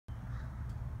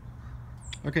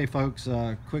Okay folks,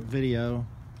 quick video.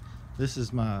 This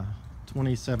is my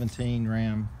 2017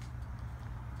 Ram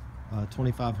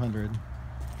 2500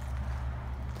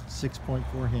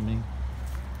 6.4 Hemi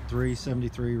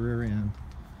 373 rear end,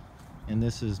 and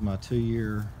this is my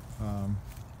 2-year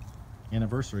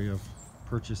anniversary of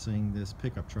purchasing this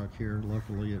pickup truck here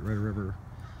locally at Red River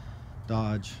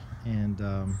Dodge. And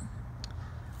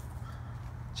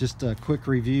just a quick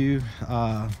review.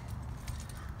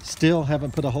 Still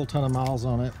haven't put a whole ton of miles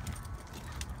on it.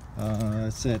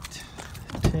 It's at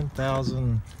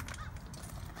 10,000,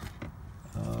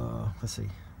 let's see,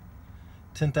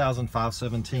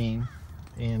 10,517,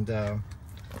 and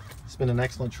it's been an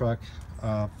excellent truck.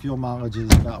 Fuel mileage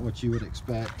is about what you would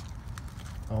expect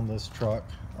on this truck,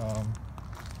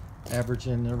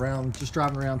 averaging around, just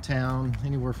driving around town,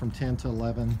 anywhere from 10 to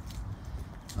 11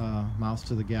 miles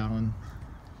to the gallon.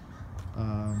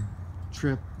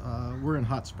 Trip, we're in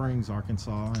Hot Springs,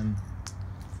 Arkansas, and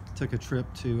took a trip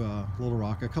to Little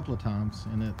Rock a couple of times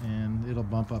in it, and it'll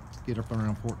bump up, get up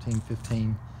around 14,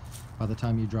 15 by the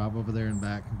time you drive over there and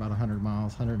back, about 100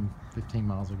 miles, 115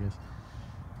 miles I guess.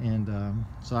 And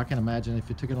so I can imagine if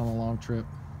you took it on a long trip,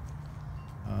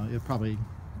 it'd probably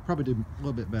do a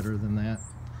little bit better than that.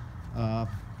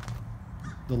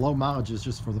 The low mileage is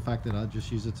just for the fact that I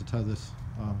just use it to tow this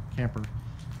camper.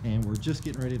 And we're just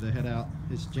getting ready to head out.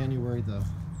 It's January the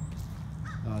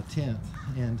 10th,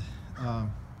 and we're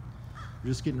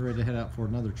just getting ready to head out for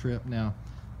another trip. Now,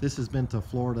 this has been to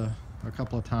Florida a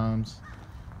couple of times,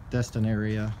 Destin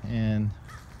area, and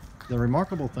the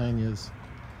remarkable thing is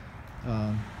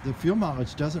the fuel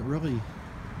mileage doesn't really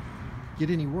get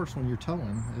any worse when you're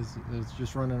towing. It's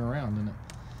just running around in it,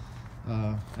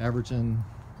 averaging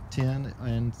 10,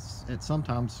 and at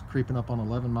sometimes creeping up on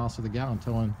 11 miles to the gallon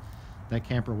towing that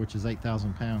camper, which is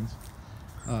 8,000 pounds.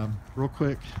 Real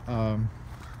quick,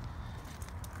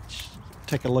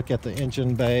 take a look at the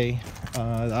engine bay.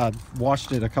 I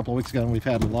washed it a couple of weeks ago and we've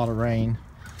had a lot of rain,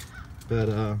 but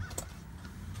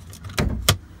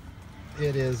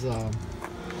it is, I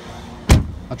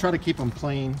try to keep them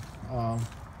clean.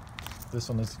 This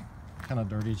one is kind of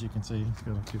dirty, as you can see. It's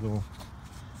got a few little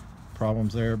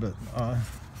problems there, but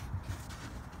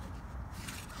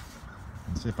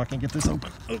let's see if I can get this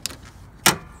open. Oh.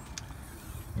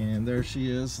 And there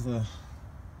she is, the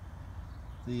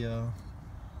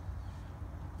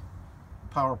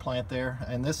power plant there.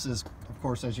 And this is, of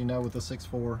course, as you know, with the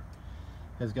 6.4,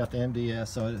 has got the MDS,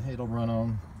 so it'll run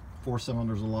on 4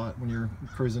 cylinders a lot when you're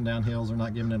cruising down hills or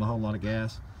not giving it a whole lot of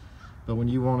gas. But when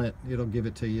you want it, it'll give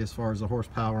it to you as far as the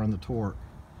horsepower and the torque.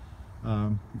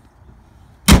 I'd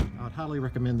highly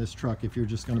recommend this truck if you're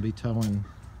just going to be towing,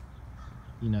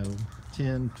 you know,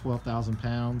 10, 12,000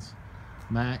 pounds.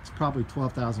 Max, probably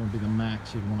 12,000 would be the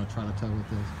max you'd want to try to tow with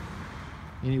this.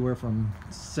 Anywhere from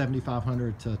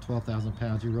 7,500 to 12,000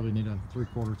 pounds, you really need a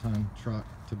 3/4 ton truck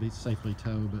to be safely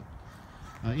towed. But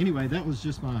anyway, that was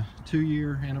just my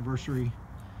 2-year anniversary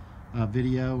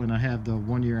video, and I have the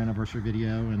 1-year anniversary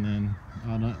video, and then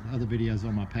other videos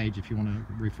on my page if you want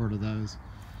to refer to those,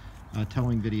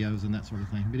 towing videos and that sort of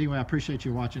thing. But anyway, I appreciate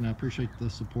you watching. I appreciate the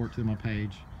support to my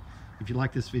page. If you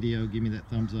like this video, give me that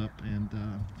thumbs up, and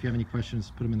if you have any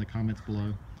questions, put them in the comments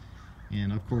below,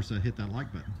 and of course hit that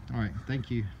like button. All right, thank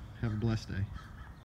you. Have a blessed day.